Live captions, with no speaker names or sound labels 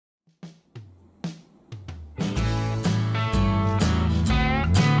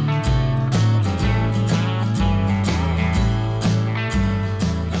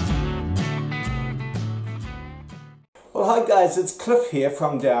Hi guys, it's Cliff here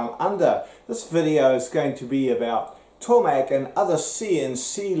from Down Under. This video is going to be about Tormach and other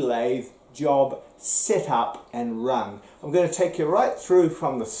CNC lathe job setup and run. I'm going to take you right through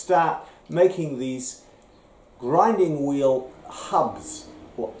from the start, making these grinding wheel hubs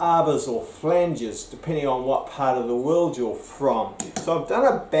or arbors or flanges depending on what part of the world you're from. So I've done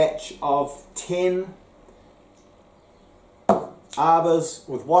a batch of 10 arbors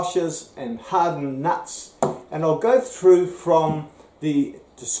with washers and hardened nuts, and I'll go through from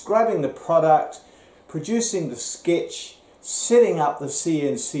describing the product, producing the sketch, setting up the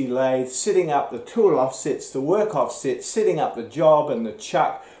CNC lathe, setting up the tool offsets, the work offsets, setting up the job and the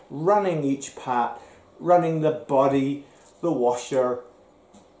chuck, running each part, running the body, the washer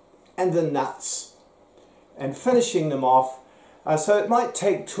and the nuts, and finishing them off. So it might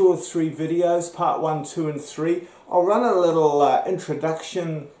take 2 or 3 videos, part 1, 2 and 3. I'll run a little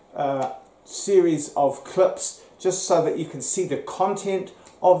introduction series of clips just so that you can see the content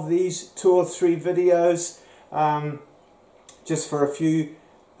of these 2 or 3 videos just for a few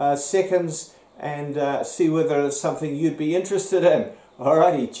seconds, and see whether it's something you'd be interested in.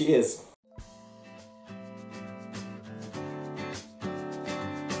 Alrighty, cheers.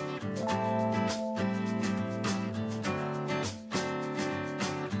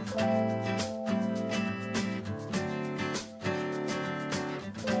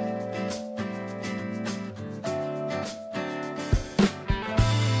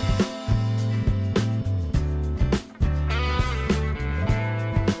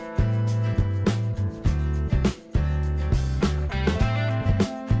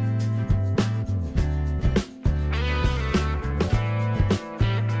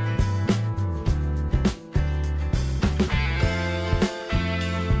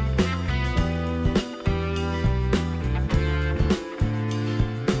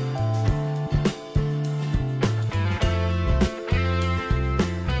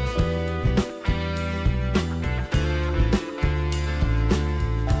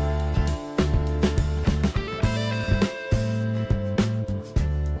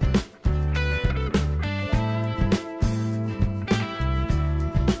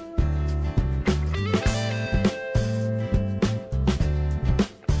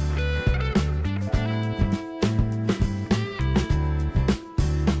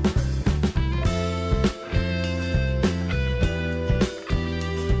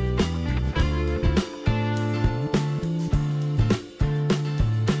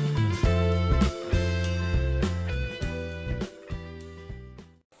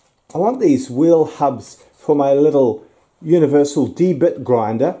 I want these wheel hubs for my little universal D-bit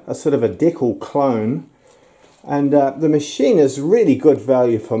grinder, a sort of a decal clone, and the machine is really good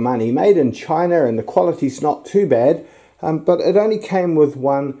value for money, made in China, and the quality's not too bad, but it only came with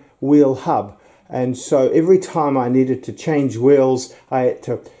one wheel hub, and so every time I needed to change wheels I had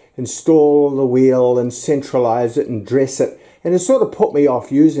to install the wheel and centralize it and dress it, and it sort of put me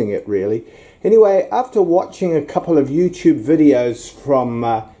off using it really. Anyway, after watching a couple of YouTube videos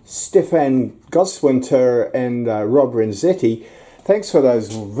from Stefan Goswinter and Rob Renzetti, thanks for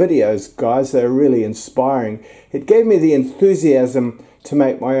those videos guys, they're really inspiring. It gave me the enthusiasm to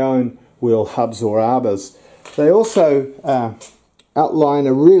make my own wheel hubs or arbors. They also outline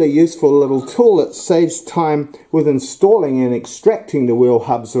a really useful little tool that saves time with installing and extracting the wheel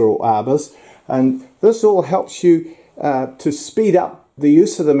hubs or arbors, and this all helps you to speed up the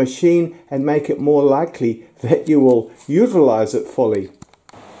use of the machine and make it more likely that you will utilize it fully.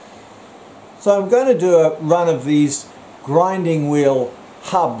 So I'm going to do a run of these grinding wheel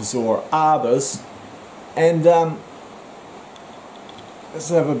hubs or arbors, and let's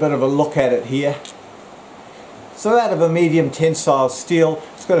have a bit of a look at it here. So out of a medium tensile steel,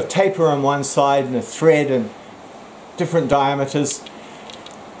 it's got a taper on one side and a thread and different diameters.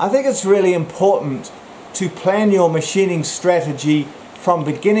 I think it's really important to plan your machining strategy from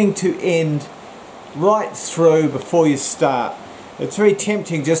beginning to end right through before you start. It's very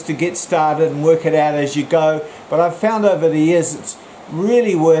tempting just to get started and work it out as you go, but I've found over the years it's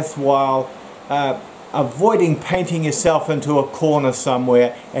really worthwhile avoiding painting yourself into a corner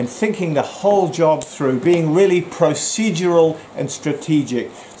somewhere and thinking the whole job through, being really procedural and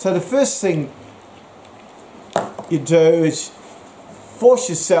strategic. So the first thing you do is force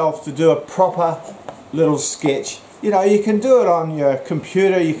yourself to do a proper little sketch. You know, you can do it on your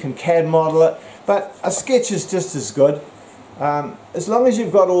computer, you can CAD model it, but a sketch is just as good. As long as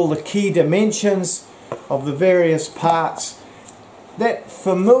you've got all the key dimensions of the various parts, that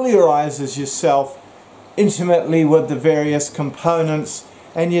familiarizes yourself intimately with the various components,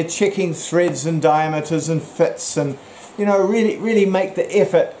 and you're checking threads and diameters and fits, and you know, really make the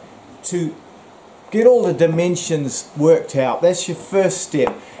effort to get all the dimensions worked out. That's your first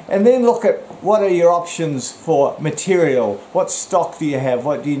step. And then look at what are your options for material. What stock do you have?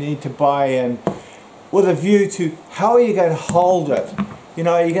 What do you need to buy in? With a view to how are you going to hold it? You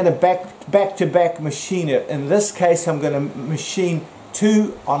know, you're going to back-to-back machine it. In this case, I'm going to machine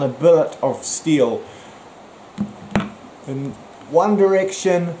 2 on a billet of steel. In one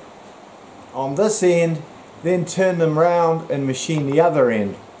direction on this end, then turn them round and machine the other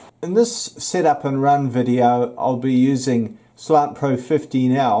end. In this setup and run video, I'll be using Slant Pro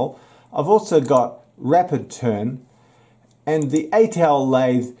 15L. I've also got rapid turn, and the 8L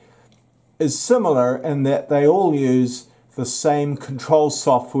lathe is similar in that they all use the same control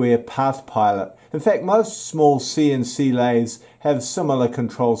software, PathPilot. In fact, most small CNC lathes have similar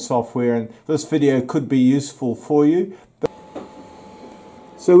control software, and this video could be useful for you.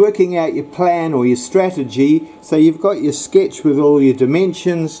 So working out your plan or your strategy, so you've got your sketch with all your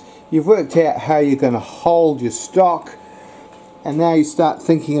dimensions, you've worked out how you're going to hold your stock, and now you start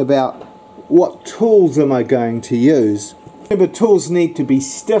thinking about what tools am I going to use. Remember, tools need to be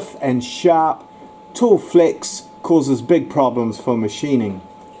stiff and sharp. Tool flex causes big problems for machining.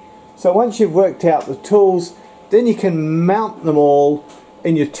 So once you've worked out the tools, then you can mount them all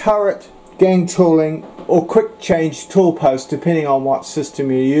in your turret, gang tooling, or quick change tool post, depending on what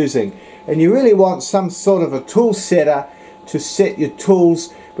system you're using. And you really want some sort of a tool setter to set your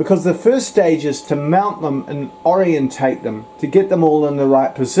tools, because the first stage is to mount them and orientate them to get them all in the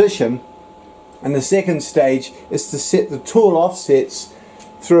right position, and the second stage is to set the tool offsets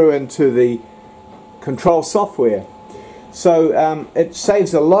through into the control software. So it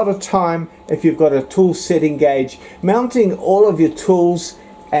saves a lot of time if you've got a tool setting gauge. Mounting all of your tools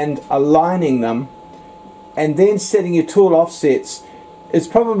and aligning them and then setting your tool offsets is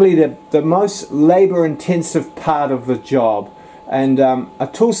probably the most labor intensive part of the job, and a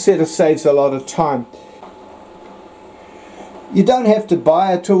tool setter saves a lot of time. You don't have to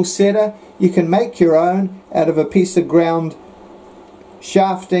buy a tool setter. You can make your own out of a piece of ground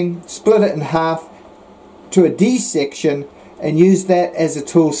shafting, split it in half to a D section, and use that as a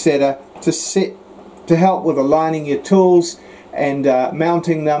tool setter to help with aligning your tools and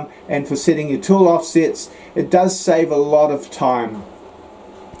mounting them, and for setting your tool offsets. It does save a lot of time.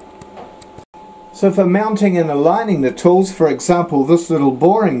 So for mounting and aligning the tools, for example this little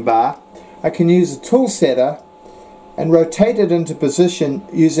boring bar, I can use a tool setter and rotate it into position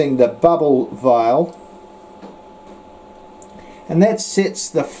using the bubble vial, and that sets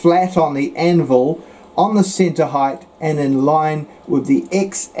the flat on the anvil on the center height and in line with the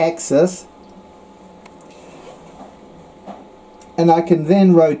x-axis, and I can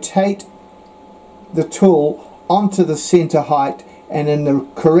then rotate the tool onto the center height and in the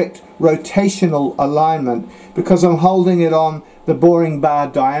correct rotational alignment, because I'm holding it on the boring bar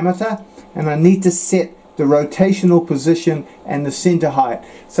diameter and I need to set the rotational position and the center height.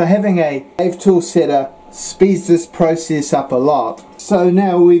 So having a lathe tool setter speeds this process up a lot. So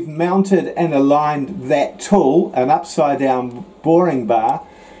now we've mounted and aligned that tool, an upside down boring bar.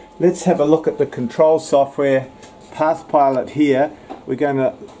 Let's have a look at the control software, PathPilot here. We're going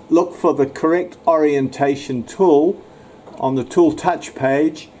to look for the correct orientation tool on the tool touch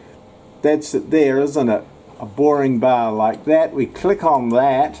page. That's it there, isn't it? A boring bar like that. We click on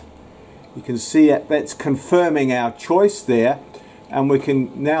that. You can see it, that's confirming our choice there, and we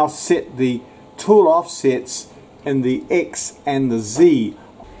can now set the tool offsets in the X and the Z.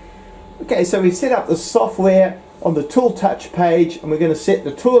 Okay, so we've set up the software on the tool touch page, and we're going to set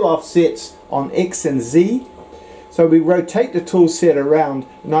the tool offsets on X and Z. So we rotate the tool set around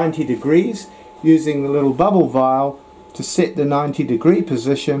 90 degrees using the little bubble vial to set the 90-degree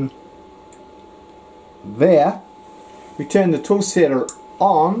position there. We turn the tool setter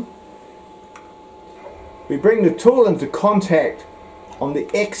on. We bring the tool into contact on the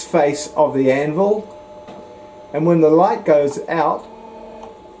X face of the anvil, and when the light goes out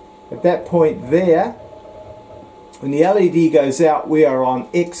at that point there, when the LED goes out, we are on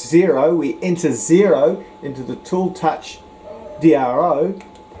X0. We enter 0 into the tool touch DRO.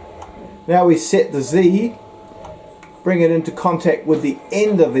 Now we set the Z, bring it into contact with the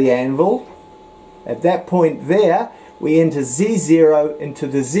end of the anvil. At that point there, we enter Z0 into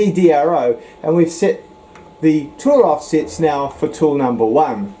the ZDRO, and we've set the tool offsets now for tool number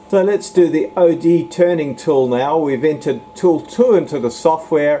 1. So let's do the OD turning tool now. We've entered tool 2 into the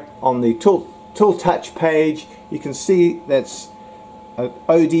software on the tool touch page. You can see that's an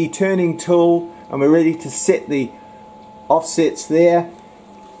OD turning tool, and we're ready to set the offsets there.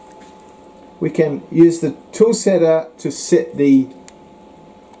 We can use the tool setter to set the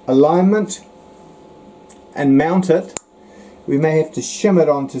alignment and mount it. We may have to shim it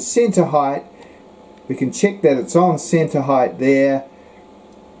onto center height We can check that it's on center height there,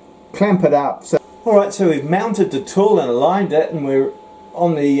 clamp it up. Alright, so we've mounted the tool and aligned it, and we're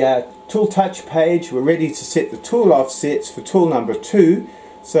on the tool touch page. We're ready to set the tool offsets for tool number 2.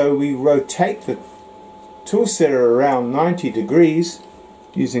 So we rotate the tool setter around 90 degrees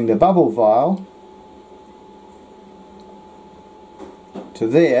using the bubble vial to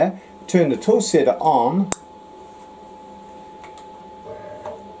there. Turn the tool setter on.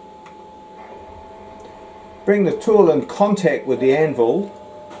 Bring the tool in contact with the anvil.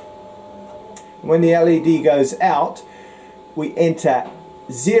 When the LED goes out, we enter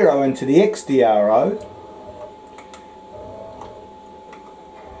 0 into the XDRO.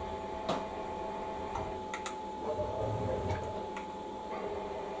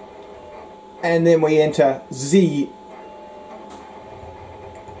 And then we enter Z0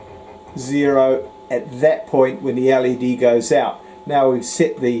 at that point when the LED goes out. Now we've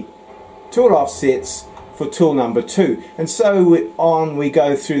set the tool offsets for tool number 2, and so we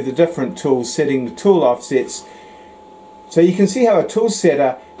go through the different tools setting the tool offsets. So you can see how a tool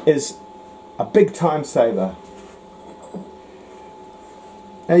setter is a big time saver.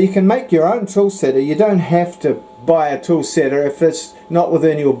 Now you can make your own tool setter. You don't have to buy a tool setter if it's not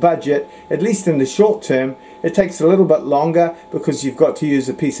within your budget. At least in the short term, it takes a little bit longer because you've got to use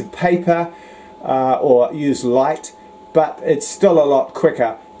a piece of paper or use light, but it's still a lot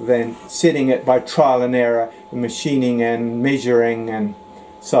quicker than setting it by trial and error, and machining and measuring and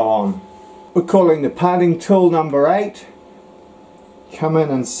so on. We're calling the parting tool number 8. Come in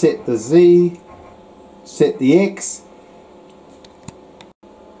and set the Z, set the X.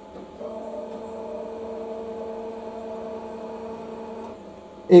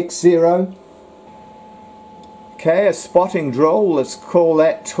 X0. Okay, a spotting drill, let's call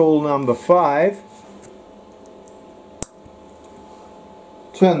that tool number 5.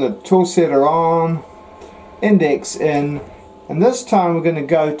 Turn the tool setter on, index in, and this time we're going to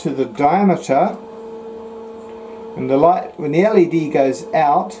go to the diameter. And the light, when the LED goes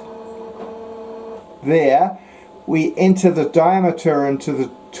out there, we enter the diameter into the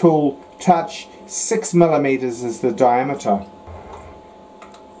tool touch. 6 millimeters is the diameter.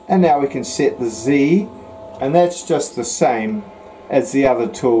 And now we can set the Z, and that's just the same as the other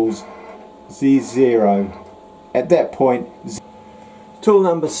tools, Z0. At that point, tool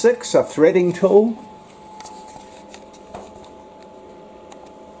number 6, a threading tool.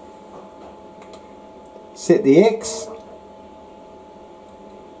 Set the X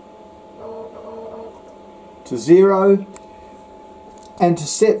to 0, and to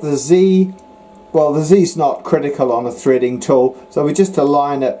set the Z, well, the Z is not critical on a threading tool, so we just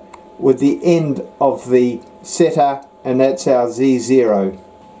align it with the end of the setter, and that's our Z0.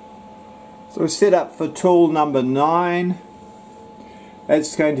 So we're set up for tool number 9.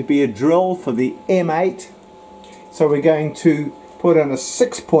 That's going to be a drill for the M8. So we're going to put in a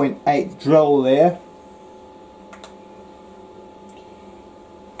 6.8 drill there.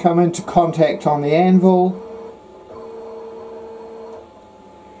 Come into contact on the anvil.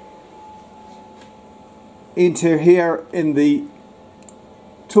 Enter here in the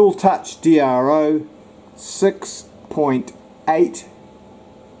tool touch DRO 6.8.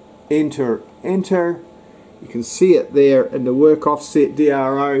 Enter. You can see it there in the work offset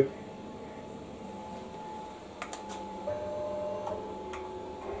DRO.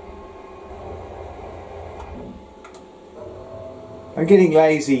 I'm getting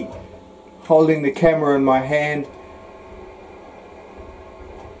lazy holding the camera in my hand.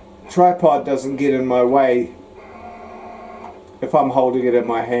 Tripod doesn't get in my way if I'm holding it in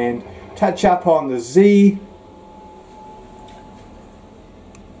my hand. Touch up on the Z.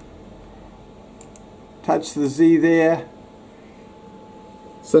 Touch the Z there.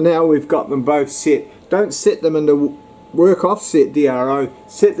 So now we've got them both set. Don't set them in the work offset DRO,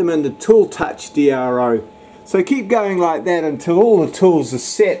 set them in the tool touch DRO. So keep going like that until all the tools are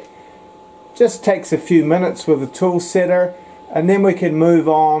set. Just takes a few minutes with the tool setter, and then we can move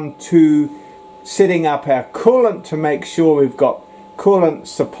on to setting up our coolant to make sure we've got coolant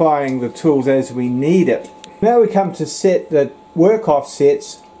supplying the tools as we need it. Now we come to set the work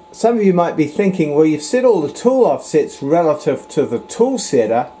offsets. Some of you might be thinking, well, you've set all the tool offsets relative to the tool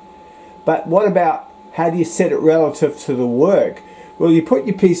setter, but what about how do you set it relative to the work? Well, you put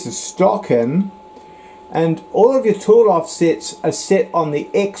your piece of stock in, and all of your tool offsets are set on the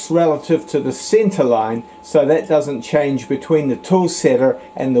X relative to the center line, so that doesn't change between the tool setter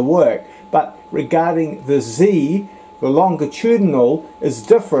and the work. But regarding the Z, the longitudinal is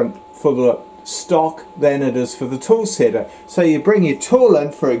different for the stock than it is for the tool setter. So you bring your tool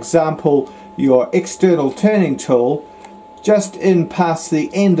in, for example your external turning tool, just in past the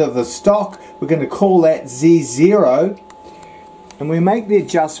end of the stock. We're going to call that Z0, and we make the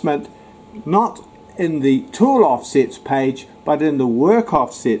adjustment not in the tool offsets page but in the work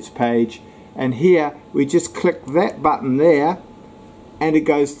offsets page, and here we just click that button there and it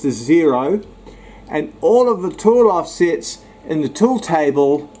goes to 0, and all of the tool offsets in the tool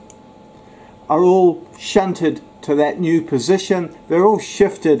table are all shunted to that new position. They're all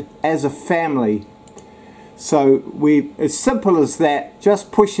shifted as a family. So as simple as that,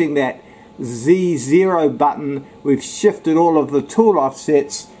 just pushing that Z0 button, we've shifted all of the tool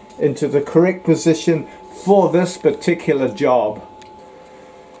offsets into the correct position for this particular job.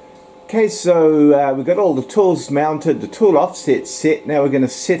 Okay, so we've got all the tools mounted, the tool offsets set. Now we're going to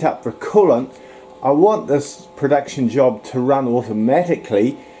set up the coolant. I want this production job to run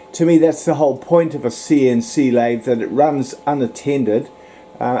automatically. To me, that's the whole point of a CNC lathe, that it runs unattended.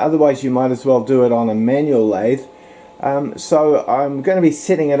 Otherwise you might as well do it on a manual lathe. So I'm going to be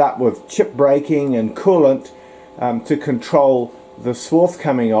setting it up with chip braking and coolant to control the swath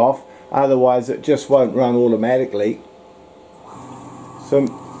coming off, otherwise it just won't run automatically. So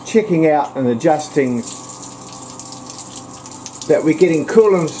I'm checking out and adjusting that we're getting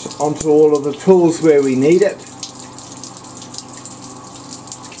coolant onto all of the tools where we need it,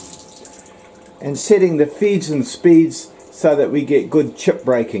 and setting the feeds and speeds so that we get good chip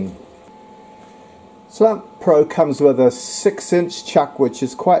braking. Slump Pro comes with a 6-inch chuck, which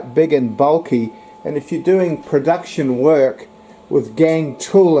is quite big and bulky, and if you're doing production work with gang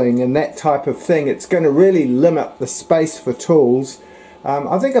tooling and that type of thing, it's going to really limit the space for tools.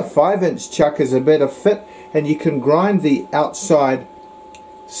 I think a 5-inch chuck is a better fit, and you can grind the outside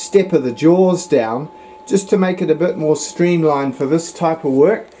step of the jaws down just to make it a bit more streamlined for this type of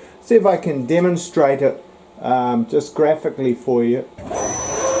work. See if I can demonstrate it just graphically for you.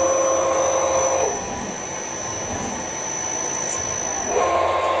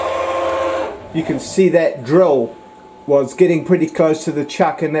 You can see that drill was getting pretty close to the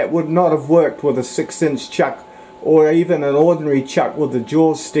chuck, and that would not have worked with a 6-inch chuck or even an ordinary chuck with the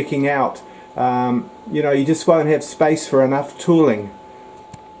jaws sticking out. You know, you just won't have space for enough tooling.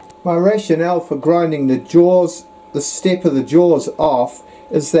 My rationale for grinding the jaws, the step of the jaws off,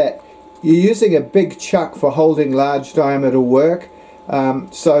 is that you're using a big chuck for holding large diameter work.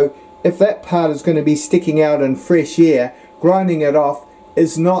 So if that part is going to be sticking out in fresh air, grinding it off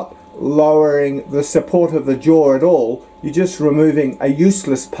is not lowering the support of the jaw at all. You're just removing a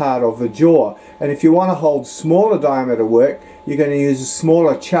useless part of the jaw. And if you want to hold smaller diameter work, you're going to use a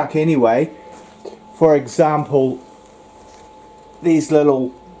smaller chuck anyway. For example, these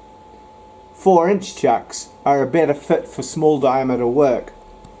little 4-inch chucks are a better fit for small diameter work.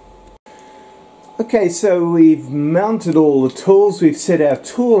 Okay, so we've mounted all the tools, we've set our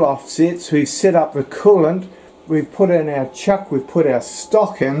tool offsets, we've set up the coolant, we've put in our chuck, we've put our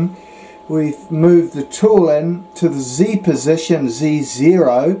stock in, we've moved the tool in to the Z position,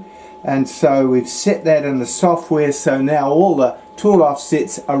 Z0, and so we've set that in the software, so now all the tool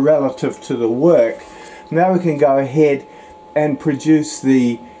offsets are relative to the work. Now we can go ahead and produce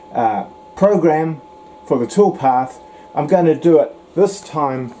the program for the toolpath. I'm going to do it this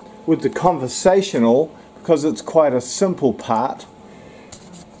time with the conversational because it's quite a simple part.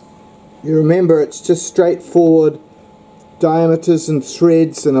 You remember, it's just straightforward diameters and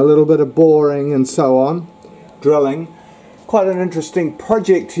threads and a little bit of boring and so on, drilling. Quite an interesting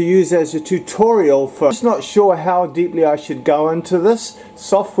project to use as a tutorial for. I'm just not sure how deeply I should go into this.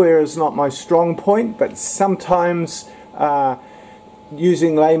 Software is not my strong point, but sometimes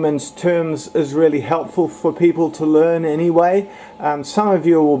using layman's terms is really helpful for people to learn anyway. Some of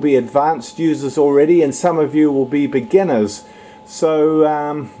you will be advanced users already and some of you will be beginners. So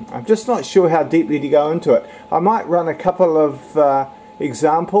I'm just not sure how deeply to go into it. I might run a couple of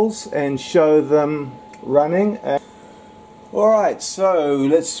examples and show them running. Alright, so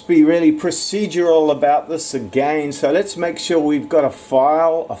let's be really procedural about this again. So let's make sure we've got a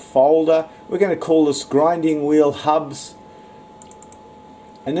file, a folder. We're going to call this grinding wheel hubs.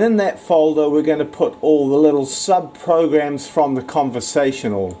 And in that folder we're going to put all the little sub-programs from the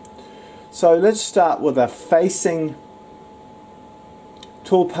conversational. So let's start with a facing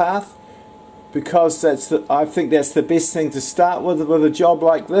toolpath, because I think that's the best thing to start with a job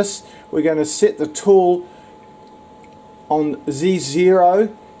like this. We're going to set the tool on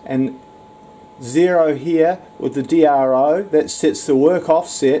Z0 and 0 here with the DRO. That sets the work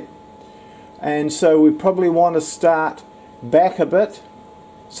offset, and so we probably want to start back a bit,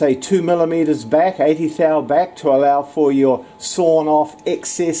 say 2 millimeters back, 1/80 thou back, to allow for your sawn off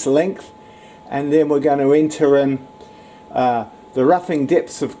excess length. And then we're going to enter in the roughing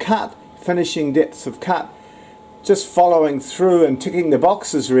depths of cut, finishing depths of cut, just following through and ticking the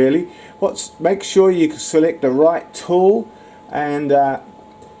boxes really. Make sure you select the right tool, and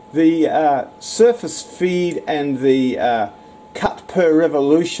the surface feed and the cut per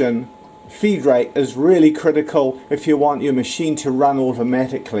revolution feed rate is really critical if you want your machine to run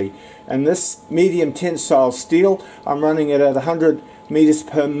automatically. And this medium tensile steel, I'm running it at 100 meters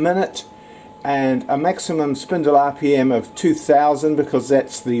per minute and a maximum spindle RPM of 2000, because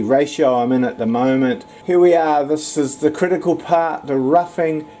that's the ratio I'm in at the moment. Here we are, this is the critical part, the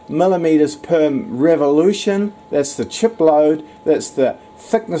roughing, millimeters per revolution. That's the chip load, that's the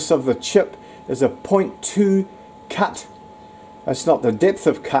thickness of the chip. There's a 0.2 cut. That's not the depth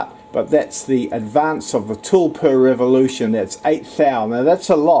of cut, but that's the advance of the tool per revolution. That's 8 thou. Now that's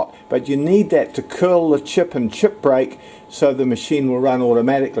a lot, but you need that to curl the chip and chip break so the machine will run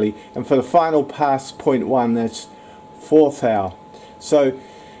automatically. And for the final pass, 0.1, that's 4 thou. So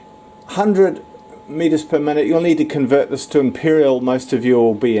 100 meters per minute, you'll need to convert this to imperial. Most of you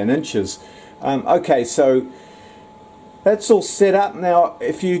will be in inches. Okay, so that's all set up. Now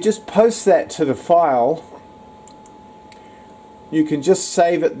if you just post that to the file, you can just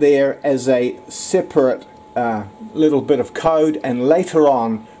save it there as a separate little bit of code, and later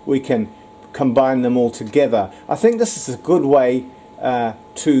on we can combine them all together. I think this is a good way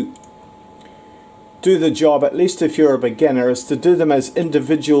to do the job, at least if you're a beginner, is to do them as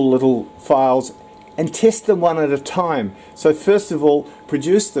individual little files and test them one at a time. So first of all,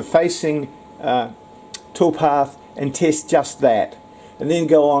 produce the facing toolpath and test just that, and then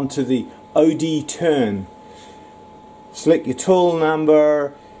go on to the OD turn. Select your tool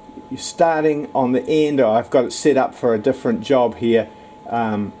number, you're starting on the end, or I've got it set up for a different job here.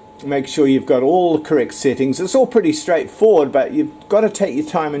 Make sure you've got all the correct settings. It's all pretty straightforward, but you've got to take your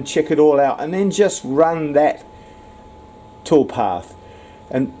time and check it all out, and then just run that toolpath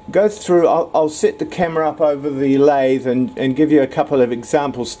and go through. I'll set the camera up over the lathe and give you a couple of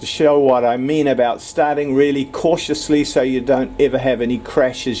examples to show what I mean about starting really cautiously so you don't ever have any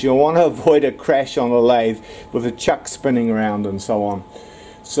crashes. You'll want to avoid a crash on a lathe with a chuck spinning around and so on.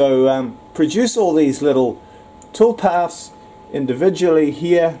 So produce all these little toolpaths individually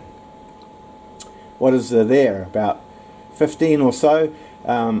here. What is there? About 15 or so,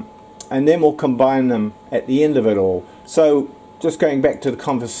 and then we'll combine them at the end of it all. So just going back to the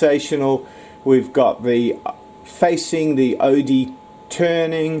conversational, we've got the facing, the OD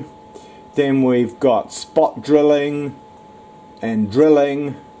turning, then we've got spot drilling and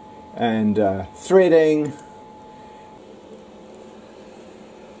threading.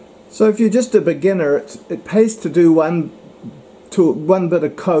 So if you're just a beginner, it pays to do one bit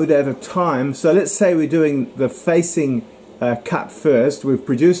of code at a time. So let's say we're doing the facing cut first. We've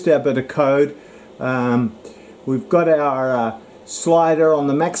produced our bit of code. We've got our slider on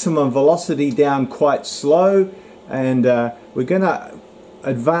the maximum velocity down quite slow, and we're going to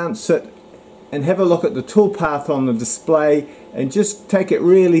advance it and have a look at the toolpath on the display and just take it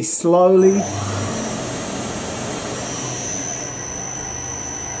really slowly.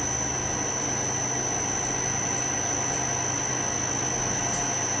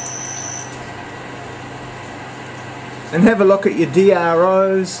 And have a look at your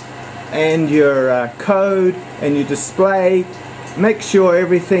DROs and your code and your display. Make sure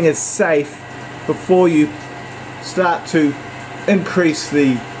everything is safe before you start to increase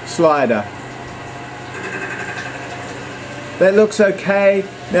the slider. That looks okay.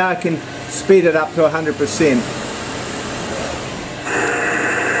 Now I can speed it up to 100%.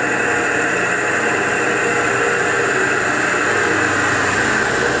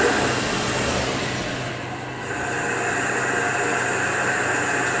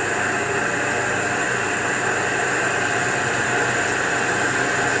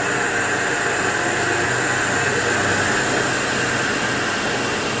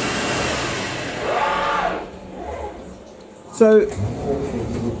 So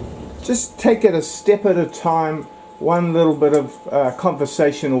just take it a step at a time, one little bit of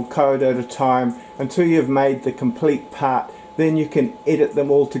conversational code at a time until you've made the complete part. Then you can edit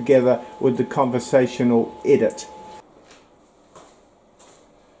them all together with the conversational edit.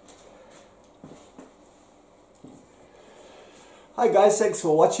 Hi guys, thanks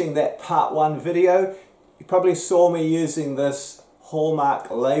for watching that part 1 video. You probably saw me using this Tormach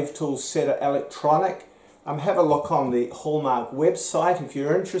lathe tool setter electronic. Have a look on the Tormach website if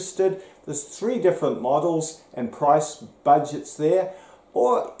you're interested. There's 3 different models and price budgets there.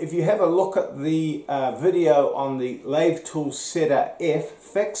 Or if you have a look at the video on the lathe tool setter F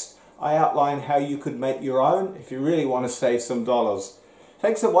fixed, I outline how you could make your own if you really want to save some dollars.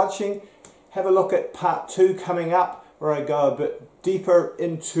 Thanks for watching. Have a look at part 2 coming up, where I go a bit deeper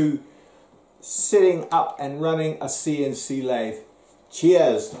into sitting up and running a CNC lathe.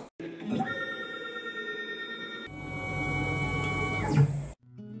 Cheers!